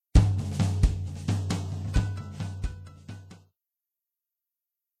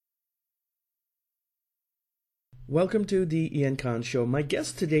Welcome to the Ian Khan Show. My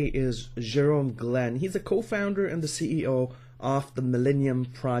guest today is Jerome Glenn. He's a co-founder and the CEO of the Millennium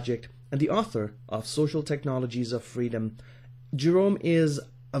Project and the author of Social Technologies of Freedom. Jerome is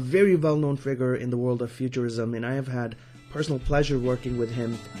a very well-known figure in the world of futurism, and I have had personal pleasure working with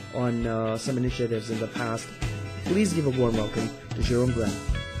him on some initiatives in the past. Please give a warm welcome to Jerome Glenn.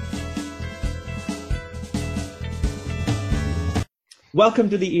 Welcome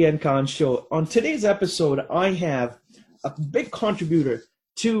to the Ian Khan Show. On today's episode, I have a big contributor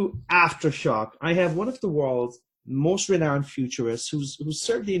to Aftershock. I have one of the world's most renowned futurists who's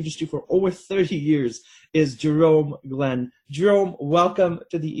served the industry for over 30 years, is Jerome Glenn. Jerome, welcome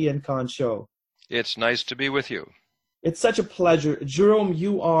to the Ian Khan Show. It's nice to be with you. It's such a pleasure. Jerome,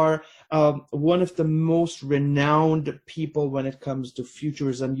 you are one of the most renowned people when it comes to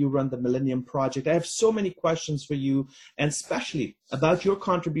futurism. You run the Millennium Project. I have so many questions for you, and especially about your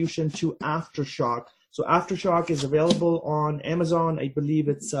contribution to Aftershock. So Aftershock is available on Amazon. I believe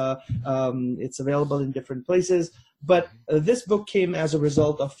it's available in different places. But this book came as a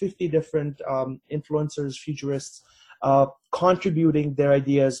result of 50 different influencers, futurists, contributing their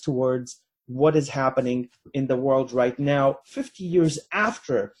ideas towards what is happening in the world right now, 50 years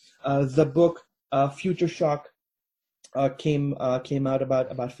after the book Futureshock came out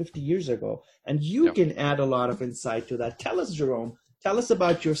about 50 years ago. And you can add a lot of insight to that. Tell us, Jerome, tell us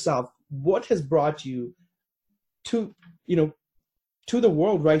about yourself. What has brought you to the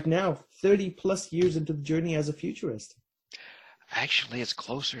world right now, 30 plus years into the journey as a futurist? Actually, it's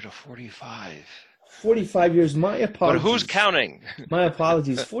closer to 45. 45 years, my apologies. But who's counting? My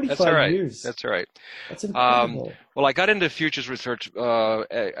apologies, 45 That's all right. years. That's all right. That's incredible. Well, I got into futures research and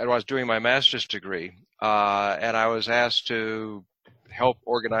I was doing my master's degree, and I was asked to help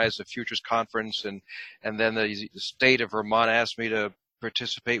organize a futures conference, and then the state of Vermont asked me to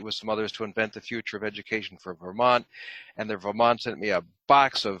participate with some others to invent the future of education for Vermont, and the Vermont sent me a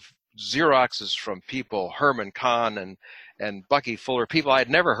box of Xeroxes from people, Herman Kahn and Bucky Fuller, people I had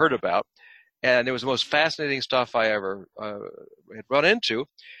never heard about. And it was the most fascinating stuff I ever had run into.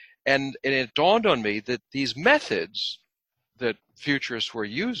 And it dawned on me that these methods that futurists were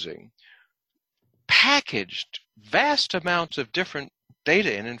using packaged vast amounts of different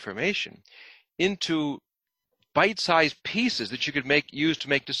data and information into bite-sized pieces that you could use to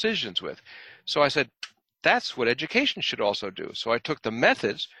make decisions with. So I said, that's what education should also do. So I took the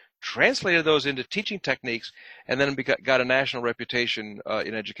methods, translated those into teaching techniques, and then got a national reputation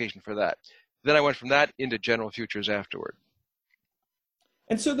in education for that. Then I went from that into general futures afterward.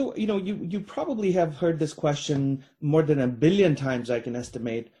 And so, you probably have heard this question more than 1 billion times, I can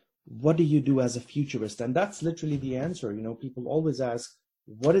estimate. What do you do as a futurist? And that's literally the answer. People always ask,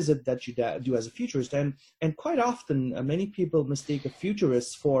 what is it that you do as a futurist? And quite often, many people mistake a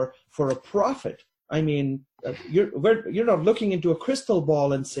futurist for a prophet. I mean, you're not looking into a crystal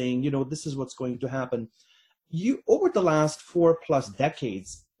ball and saying, this is what's going to happen. Over the last 4+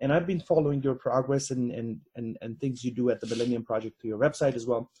 decades, and I've been following your progress and things you do at the Millennium Project through your website as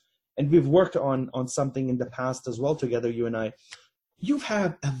well. And we've worked on something in the past as well together, you and I. You've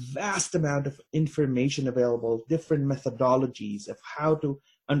had a vast amount of information available, different methodologies of how to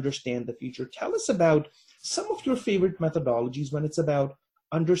understand the future. Tell us about some of your favorite methodologies when it's about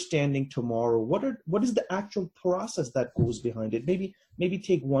understanding tomorrow. What is the actual process that goes behind it? Maybe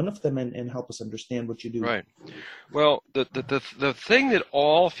take one of them and help us understand what you do. Right. Well, the thing that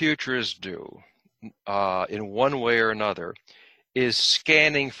all futurists do in one way or another is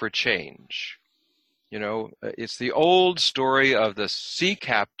scanning for change. It's the old story of the sea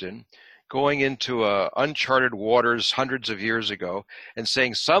captain going into uncharted waters hundreds of years ago and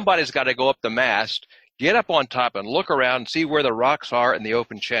saying, somebody's got to go up the mast, get up on top and look around and see where the rocks are in the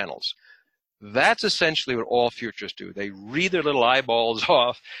open channels. That's essentially what all futurists do. They read their little eyeballs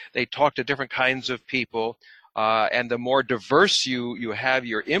off. They talk to different kinds of people. And the more diverse you have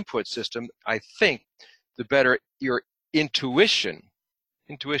your input system, I think, the better your intuition.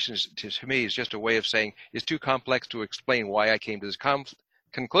 Intuition, to me, is just a way of saying it's too complex to explain why I came to this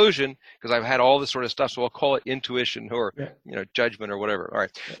conclusion, because I've had all this sort of stuff, so I'll call it intuition or judgment or whatever. All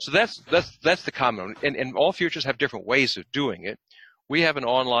right, so that's the common one, and all futurists have different ways of doing it. We have an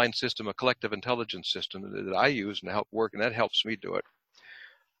online system, a collective intelligence system that I use and help work, and that helps me do it.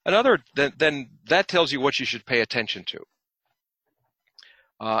 Then that tells you what you should pay attention to.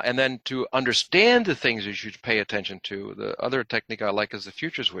 And then to understand the things you should pay attention to, the other technique I like is the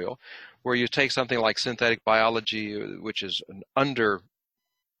futures wheel, where you take something like synthetic biology, which is an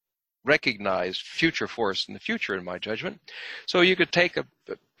under-recognized future force in the future, in my judgment. So you could take a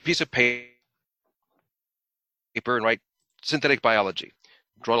piece of paper and write synthetic biology,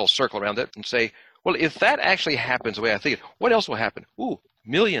 draw a little circle around it, and say, Well, if that actually happens the way I think it, what else will happen? Ooh,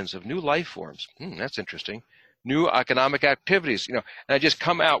 millions of new life forms. That's interesting. New economic activities, and I just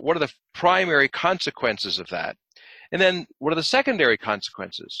come out. What are the primary consequences of that? And then what are the secondary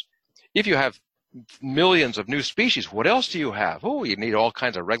consequences? If you have millions of new species, what else do you have? Oh, you need all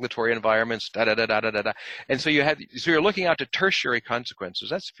kinds of regulatory environments, da da da da da da. And so you're looking out to tertiary consequences.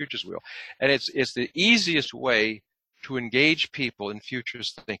 That's the futures wheel, and it's the easiest way to engage people in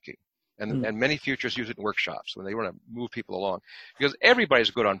futures thinking. And many futurists use it in workshops when they want to move people along, because everybody's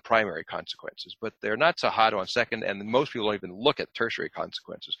good on primary consequences, but they're not so hot on second, and most people don't even look at tertiary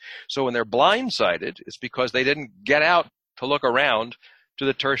consequences. So when they're blindsided, it's because they didn't get out to look around to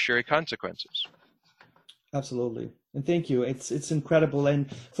the tertiary consequences. Absolutely. And thank you. It's incredible. And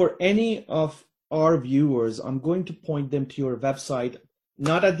for any of our viewers, I'm going to point them to your website,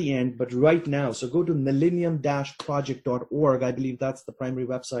 not at the end, but right now. So go to millennium-project.org. I believe that's the primary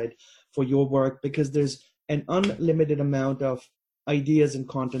website for your work, because there's an unlimited amount of ideas and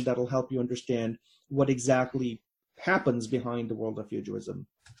content that will help you understand what exactly happens behind the world of futurism.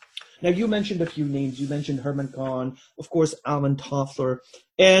 Now, you mentioned a few names. You mentioned Herman Kahn, of course, Alvin Toffler,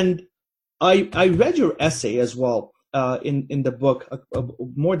 and I read your essay as well in the book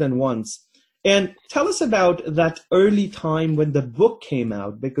more than once. And tell us about that early time when the book came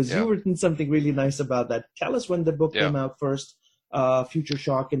out, because you've written something really nice about that. Tell us when the book came out first, Future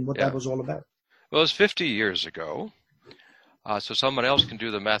Shock, and what that was all about. Well, it was 50 years ago, so someone else can do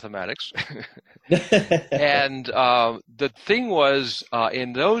the mathematics. And the thing was,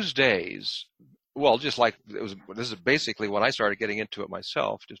 in those days, well, just like this is basically when I started getting into it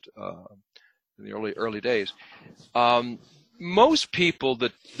myself, just in the early days. Most people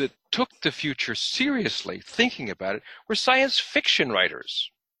that took the future seriously, thinking about it, were science fiction writers.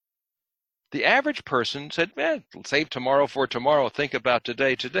 The average person said, save tomorrow for tomorrow, think about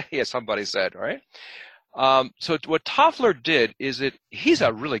today, as somebody said, right? So what Toffler did is that he's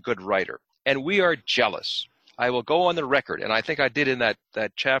a really good writer, and we are jealous. I will go on the record, and I think I did in that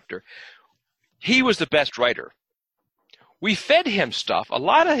chapter. He was the best writer. We fed him stuff. A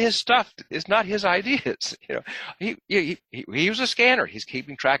lot of his stuff is not his ideas. He was a scanner. He's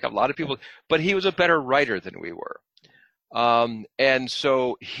keeping track of a lot of people, but he was a better writer than we were. And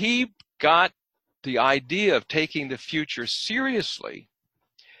so he got the idea of taking the future seriously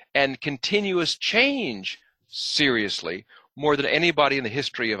and continuous change seriously more than anybody in the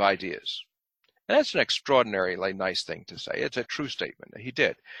history of ideas. And that's an extraordinarily nice thing to say. It's a true statement. He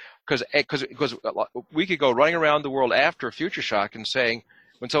did. Because we could go running around the world after Future Shock and saying,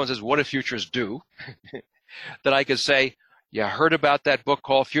 when someone says, what do futures do? That I could say, you heard about that book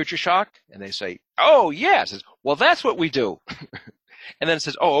called Future Shock? And they say, oh, yes. Well, that's what we do. And then it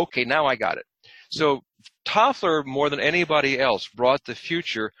says, oh, okay, now I got it. So Toffler, more than anybody else, brought the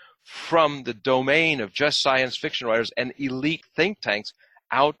future from the domain of just science fiction writers and elite think tanks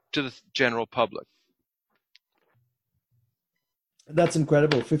out to the general public. That's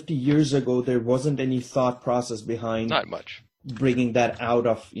incredible. 50 years ago, there wasn't any thought process behind not much bringing that out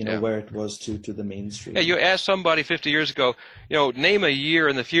of where it was to the mainstream. Yeah, you ask somebody 50 years ago, name a year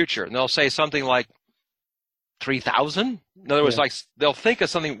in the future, and they'll say something like 3,000. In other words, like they'll think of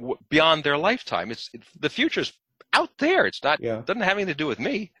something beyond their lifetime. The future's out there. It's not. It doesn't have anything to do with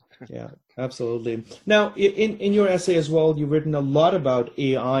me. Yeah, absolutely. Now, in your essay as well, you've written a lot about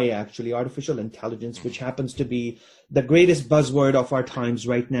AI, actually, artificial intelligence, which happens to be the greatest buzzword of our times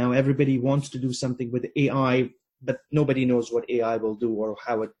right now. Everybody wants to do something with AI, but nobody knows what AI will do or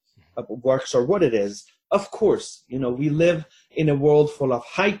how it works or what it is. Of course, we live in a world full of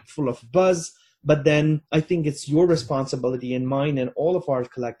hype, full of buzz, but then I think it's your responsibility and mine and all of ours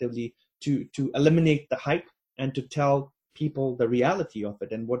collectively to eliminate the hype and to tell people the reality of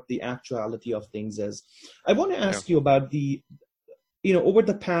it and what the actuality of things is. I want to ask you about over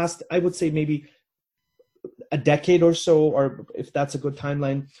the past, I would say maybe a decade or so, or if that's a good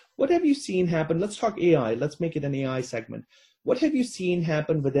timeline, what have you seen happen? Let's talk AI. Let's make it an AI segment. What have you seen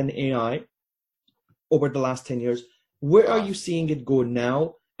happen within AI over the last 10 years? Where are you seeing it go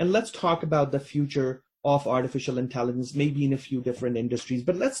now? And let's talk about the future of artificial intelligence, maybe in a few different industries.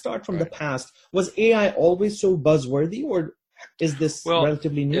 But let's start from the past. Was AI always so buzzworthy, or is this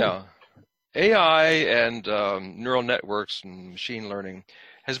relatively new? Yeah. AI and neural networks and machine learning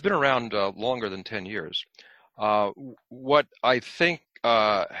has been around longer than 10 years. What I think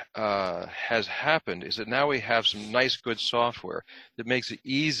has happened is that now we have some nice, good software that makes it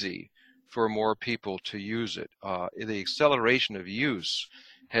easy for more people to use it. The acceleration of use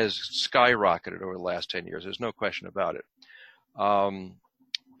has skyrocketed over the last 10 years. There's no question about it.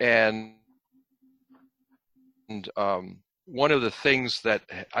 And one of the things that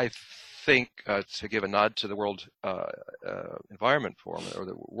I think, to give a nod to the World Environment Forum or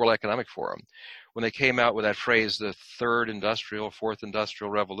the World Economic Forum, when they came out with that phrase, the fourth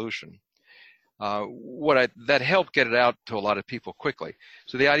industrial revolution, that helped get it out to a lot of people quickly.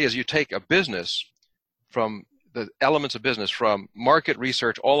 So the idea is you take a business from the elements of business, from market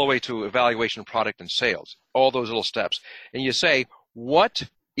research all the way to evaluation of product and sales, all those little steps, and you say, what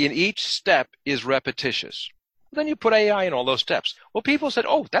in each step is repetitious? Then you put AI in all those steps. Well, people said,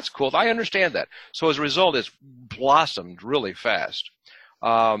 oh, that's cool. I understand that. So as a result, it's blossomed really fast.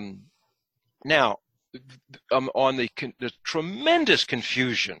 Now, on the tremendous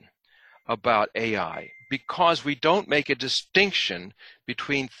confusion about AI, because we don't make a distinction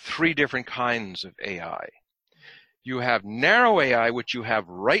between three different kinds of AI. You have narrow AI, which you have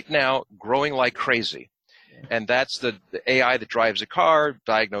right now growing like crazy. And that's the AI that drives a car,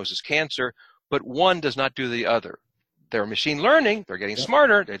 diagnoses cancer, but one does not do the other. They're machine learning, they're getting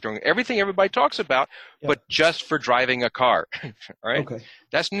smarter, they're doing everything everybody talks about, but just for driving a car. All right? Okay.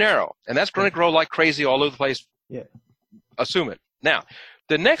 That's narrow, and that's going to grow like crazy all over the place. Yeah. Assume it. Now,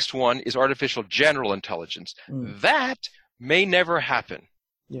 the next one is artificial general intelligence. That may never happen.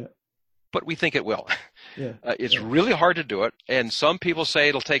 Yeah. But we think it will. Yeah. It's really hard to do it, and some people say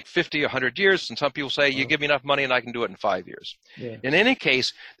it'll take 50, 100 years, and some people say, you give me enough money and I can do it in 5 years. Yeah. In any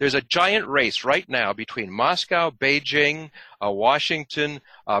case, there's a giant race right now between Moscow, Beijing, Washington,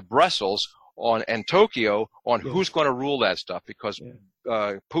 Brussels, and Tokyo on who's going to rule that stuff, because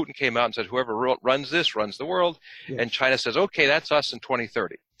Putin came out and said, whoever runs this runs the world, and China says, okay, that's us in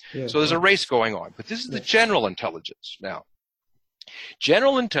 2030. Yeah. So there's a race going on, but this is the general intelligence now.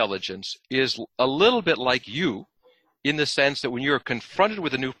 General intelligence is a little bit like you, in the sense that when you're confronted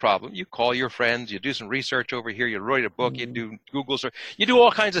with a new problem, you call your friends, you do some research over here, you write a book, you do Google search, you do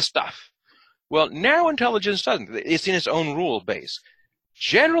all kinds of stuff. Well, narrow intelligence doesn't. It's in its own rule base.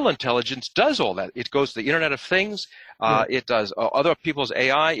 General intelligence does all that. It goes to the Internet of Things. It does other people's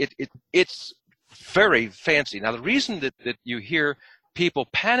AI. It's very fancy. Now, the reason that you hear people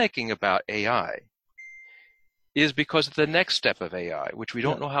panicking about AI is because of the next step of AI, which we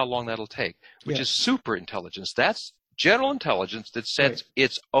don't know how long that'll take, which is super intelligence. That's general intelligence that sets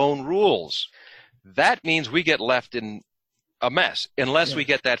its own rules. That means we get left in a mess unless we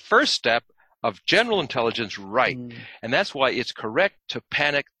get that first step of general intelligence right. And that's why it's correct to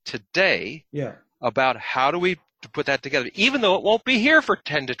panic today about how do we put that together, even though it won't be here for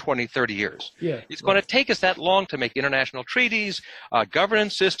 10 to 20, 30 years. It's going to take us that long to make international treaties,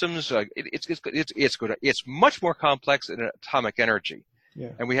 governance systems. It's much more complex than atomic energy.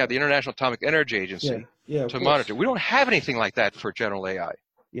 And we have the International Atomic Energy Agency to monitor. We don't have anything like that for general AI.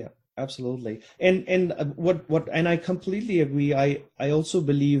 Yeah, absolutely. And I completely agree. I also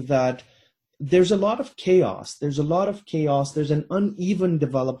believe that there's a lot of chaos. There's an uneven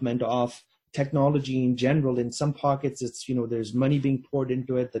development of technology in general. In some pockets, it's, there's money being poured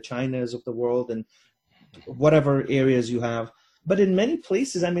into it, the Chinas of the world and whatever areas you have. But in many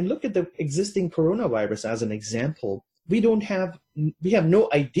places, look at the existing coronavirus as an example. We have no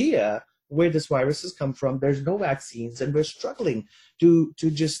idea where this virus has come from. There's no vaccines, and we're struggling to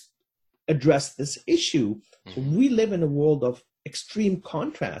just address this issue. So we live in a world of extreme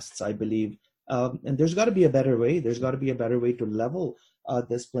contrasts, I believe. And there's got to be a better way. There's got to be a better way to level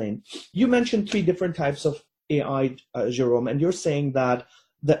this plane. You mentioned three different types of AI, Jerome, and you're saying that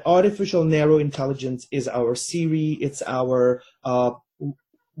the artificial narrow intelligence is our Siri. It's our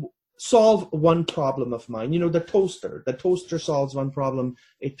solve one problem of mine. The toaster. The toaster solves one problem.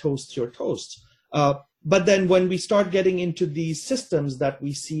 It toasts your toast. But then when we start getting into these systems that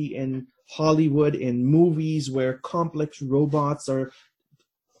we see in Hollywood, in movies where complex robots are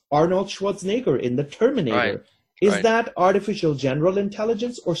Arnold Schwarzenegger in The Terminator. Is that artificial general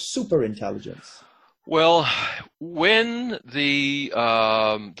intelligence or super intelligence? Well, when the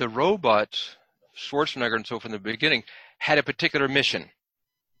robot, Schwarzenegger and so forth in the beginning, had a particular mission,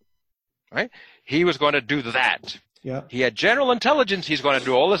 right? He was going to do that. Yeah. He had general intelligence. He's going to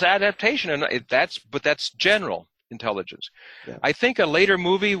do all this adaptation, and that's general intelligence. Yeah. I think a later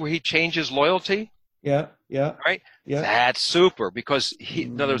movie where he changes loyalty. Yeah. Right? Yeah. That's super, because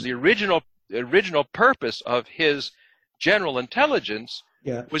in other words, the original purpose of his general intelligence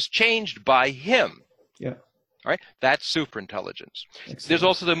was changed by him. Yeah. Right? That's super intelligence. Excellent. There's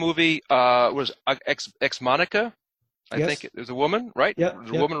also the movie was Ex Monica. I think there's a woman, right? Yeah. There's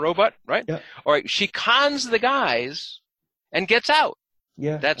a woman robot, right? Yeah. All right. She cons the guys and gets out.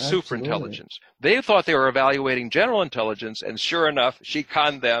 Yeah, that's super intelligence. They thought they were evaluating general intelligence, and sure enough, she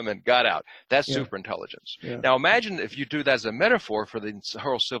conned them and got out. That's super intelligence. Yeah. Now imagine if you do that as a metaphor for the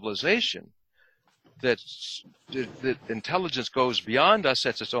whole civilization. that intelligence goes beyond us,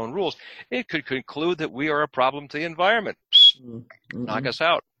 sets its own rules, it could conclude that we are a problem to the environment. Knock us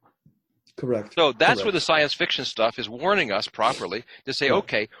out. Correct. So that's Correct. where the science fiction stuff is warning us properly to say, Yeah.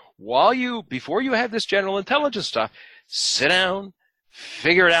 okay, before you have this general intelligence stuff, sit down,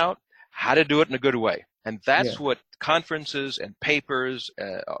 figure it out, how to do it in a good way. And that's what conferences and papers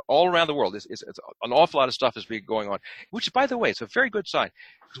all around the world, it's an awful lot of stuff is going on, which, by the way, it's a very good sign.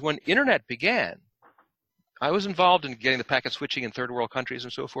 Because when internet began, I was involved in getting the packet switching in third world countries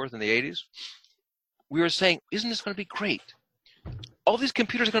and so forth in the 80s. We were saying, isn't this going to be great? All these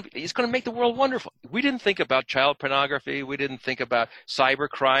computers it's going to make the world wonderful. We didn't think about child pornography. We didn't think about cyber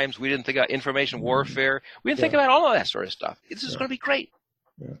crimes. We didn't think about information warfare. We didn't think about all of that sort of stuff. This is going to be great.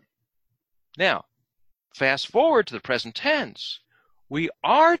 Yeah. Now, fast forward to the present tense. We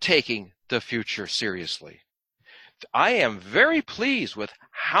are taking the future seriously. I am very pleased with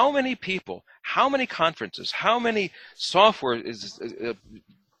how many people, how many conferences, how many software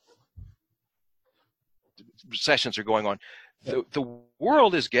sessions are going on. The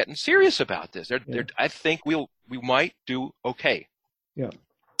world is getting serious about this. I think we might do okay. Yeah.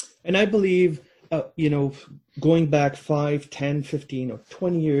 And I believe, going back 5, 10, 15, or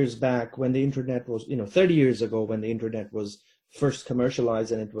 20 years back when the internet was, 30 years ago when the internet was first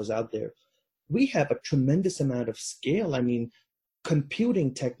commercialized and it was out there, we have a tremendous amount of scale. I mean,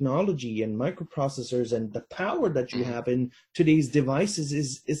 computing technology and microprocessors and the power that you have in today's devices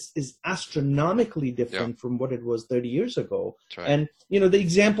is astronomically different from what it was 30 years ago. Right. And, the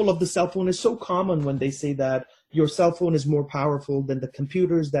example of the cell phone is so common when they say that your cell phone is more powerful than the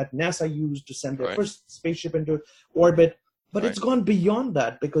computers that NASA used to send their first spaceship into orbit. But it's gone beyond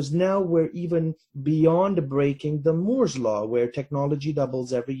that, because now we're even beyond breaking the Moore's law, where technology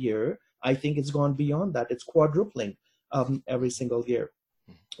doubles every year. I think it's gone beyond that. It's quadrupling every single year.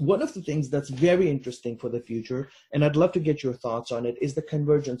 One of the things that's very interesting for the future, and I'd love to get your thoughts on it, is the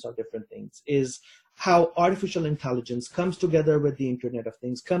convergence of different things, is how artificial intelligence comes together with the Internet of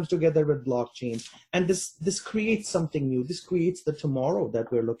Things, comes together with blockchain, and this creates something new. This creates the tomorrow that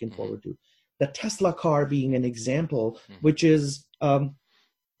we're looking forward to. The Tesla car being an example, which is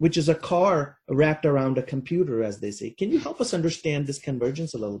a car wrapped around a computer, as they say. Can you help us understand this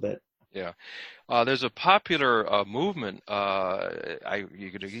convergence a little bit? Yeah. There's a popular movement,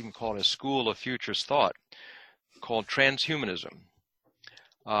 you could even call it a school of futurist thought, called transhumanism.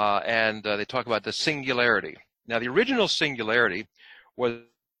 And they talk about the singularity. Now, the original singularity was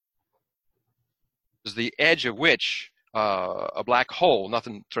the edge of which a black hole,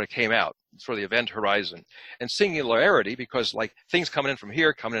 nothing sort of came out, sort of the event horizon. And singularity, because like things coming in from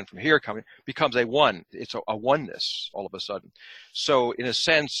here, becomes a one. It's a oneness all of a sudden. So in a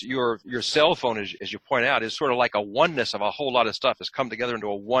sense, your cell phone, as you point out, is sort of like a oneness of a whole lot of stuff has come together into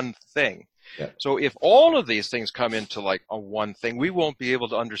a one thing. Yeah. So if all of these things come into like a one thing, we won't be able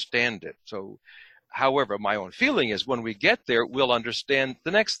to understand it. So, however, my own feeling is when we get there, we'll understand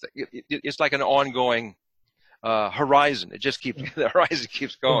the next thing. It's like an ongoing horizon. It just keeps, the horizon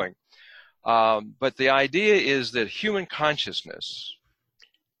keeps going. But the idea is that human consciousness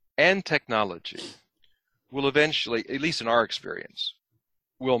and technology will eventually, at least in our experience,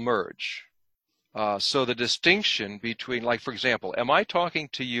 will merge. So the distinction between, like, for example, am I talking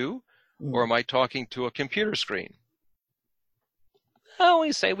to you or am I talking to a computer screen? Oh,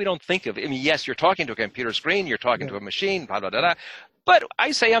 we say we don't think of it. I mean, yes, you're talking to a computer screen, you're talking to a machine, blah, blah, blah, blah. But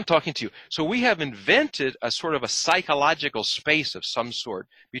I say I'm talking to you. So we have invented a sort of a psychological space of some sort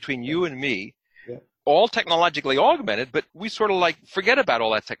between you and me, all technologically augmented, but we sort of like forget about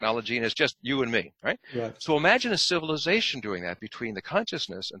all that technology and it's just you and me, right? So imagine a civilization doing that between the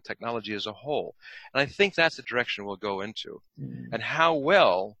consciousness and technology as a whole. And I think that's the direction we'll go into. And how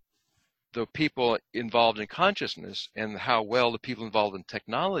well the people involved in consciousness and how well the people involved in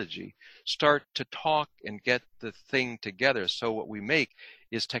technology start to talk and get the thing together. So what we make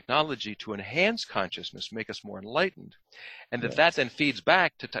is technology to enhance consciousness, make us more enlightened. And that then feeds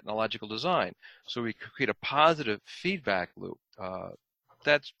back to technological design. So we create a positive feedback loop.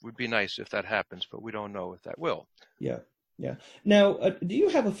 That would be nice if that happens, but we don't know if that will. Yeah. Now, do you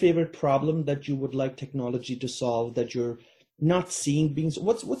have a favorite problem that you would like technology to solve that you're not seeing beings?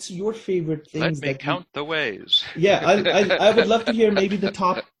 What's your favorite things? Let me count the ways. Yeah, I would love to hear maybe the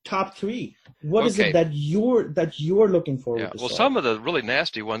top three. What is it that you're looking forward to? Well, solve? Some of the really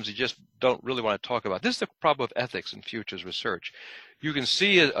nasty ones you just don't really want to talk about. This is the problem of ethics in futures research. You can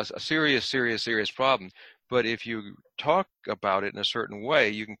see a serious problem, but if you talk about it in a certain way,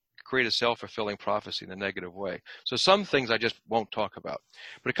 you can create a self-fulfilling prophecy in a negative way. So some things I just won't talk about.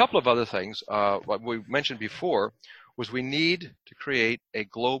 But a couple of other things, what we mentioned before, was we need to create a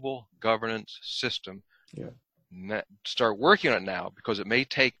global governance system. Yeah. Start working on it now, because it may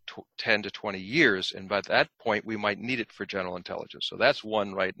take 10 to 20 years, and by that point we might need it for general intelligence. So that's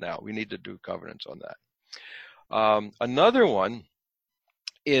one right now. We need to do governance on that. Another one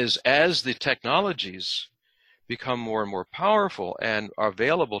is, as the technologies become more and more powerful and are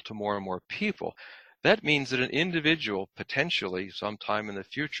available to more and more people, that means that an individual potentially sometime in the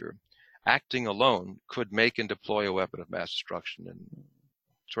future, acting alone, could make and deploy a weapon of mass destruction and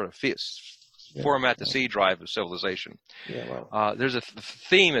sort of format the C drive of civilization. Yeah, wow. There's a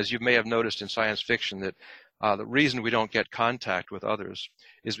theme, as you may have noticed in science fiction, that the reason we don't get contact with others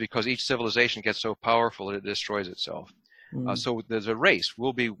is because each civilization gets so powerful that it destroys itself. So there's a race.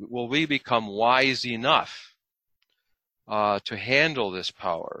 Will we become wise enough to handle this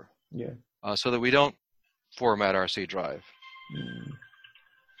power, so that we don't format our C drive?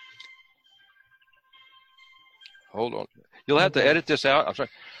 Hold on. You'll have to edit this out. I'm sorry.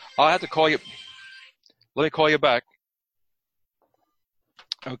 I'll have to call you. Let me call you back.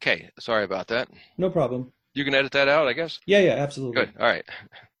 Okay. Sorry about that. No problem. You can edit that out, I guess? Yeah, absolutely. Good. All right.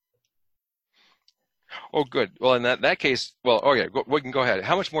 Oh, good. Well, in that case, well, okay, we can go ahead.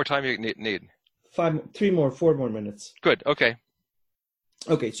 How much more time do you need? 4 more minutes. Good. Okay.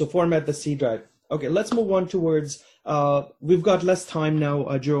 Okay, so format the C drive. Okay, let's move on towards. We've got less time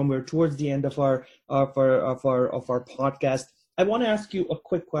now, Jerome. We're towards the end of our podcast. I want to ask you a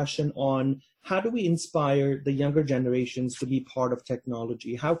quick question on how do we inspire the younger generations to be part of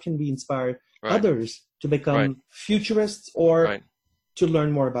technology? How can we inspire others to become futurists or to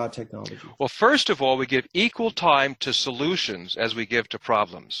learn more about technology? Well, first of all, we give equal time to solutions as we give to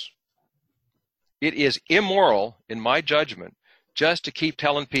problems. It is immoral, in my judgment, just to keep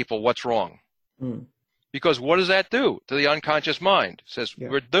telling people what's wrong. Because what does that do to the unconscious mind? It says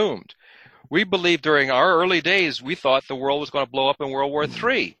we're doomed. We believe during our early days, we thought the world was going to blow up in World War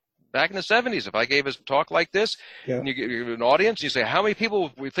III. Back in the 70s, if I gave a talk like this, and you give an audience, you say, how many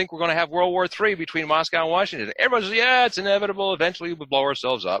people we think we're going to have World War III between Moscow and Washington? Everyone says, yeah, it's inevitable. Eventually, we'll blow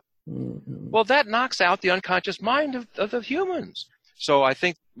ourselves up. Well, that knocks out the unconscious mind of the humans. So I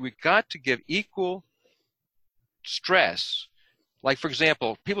think we got to give equal stress. Like, for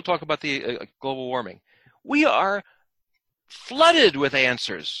example, people talk about the global warming. We are flooded with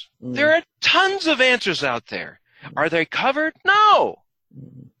answers. There are tons of answers out there. Are they covered? No.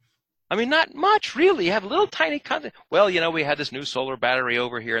 I mean, not much, really. You have little tiny content. Well, we had this new solar battery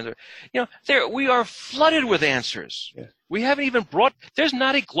over here. And we are flooded with answers. We haven't even there's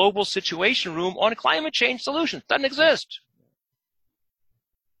not a global situation room on climate change solutions. Doesn't exist.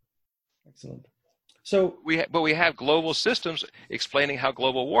 Excellent. So we have global systems explaining how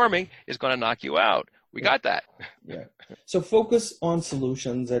global warming is going to knock you out. We got that. So focus on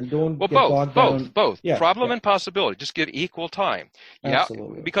solutions and don't get bogged down. Both. Problem and possibility. Just give equal time.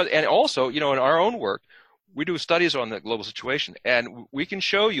 Absolutely. And also, in our own work, we do studies on the global situation, and we can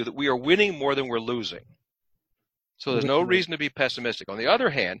show you that we are winning more than we're losing. So there's no reason to be pessimistic. On the other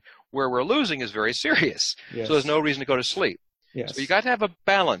hand, where we're losing is very serious. So there's no reason to go to sleep. So you got to have a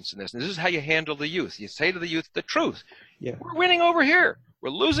balance in this. And this is how you handle the youth. You say to the youth the truth. We're winning over here. We're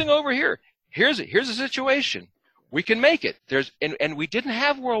losing over here. Here's a situation. We can make it. And we didn't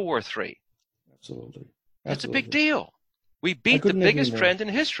have World War III. Absolutely. That's a big deal. We beat the biggest trend in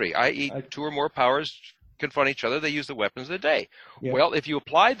history, i.e. two or more powers confront each other. They use the weapons of the day. Well, if you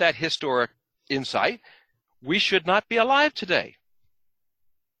applied that historic insight, we should not be alive today.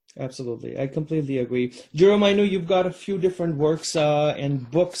 Absolutely. I completely agree. Jerome, I know you've got a few different works and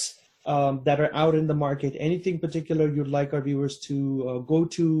books that are out in the market. Anything particular you'd like our viewers to go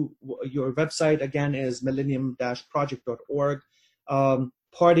to? Your website, again, is millennium-project.org.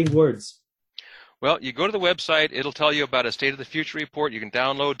 Parting words. Well, you go to the website. It'll tell you about a State of the Future report. You can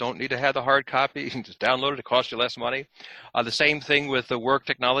download. Don't need to have the hard copy. You can just download it. It costs you less money. The same thing with the work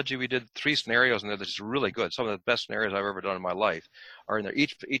technology. We did 3 scenarios in there that's really good. Some of the best scenarios I've ever done in my life are in there.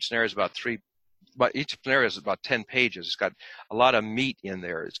 Each scenario is about each scenario is about 10 pages. It's got a lot of meat in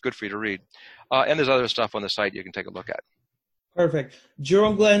there. It's good for you to read. And there's other stuff on the site you can take a look at. Perfect.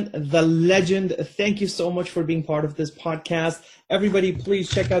 Jerome Glenn, the legend, thank you so much for being part of this podcast. Everybody, please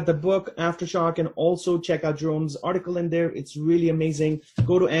check out the book, Aftershock, and also check out Jerome's article in there. It's really amazing.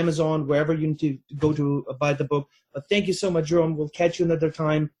 Go to Amazon, wherever you need to go to buy the book. But thank you so much, Jerome. We'll catch you another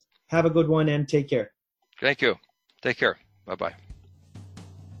time. Have a good one and take care. Thank you. Take care. Bye-bye.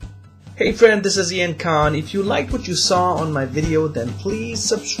 Hey friend, this is Ian Khan. If you liked what you saw on my video, then please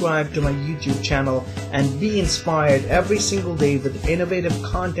subscribe to my YouTube channel and be inspired every single day with innovative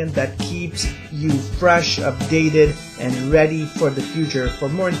content that keeps you fresh, updated, and ready for the future. For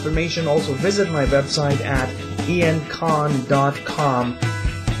more information, also visit my website at iankhan.com.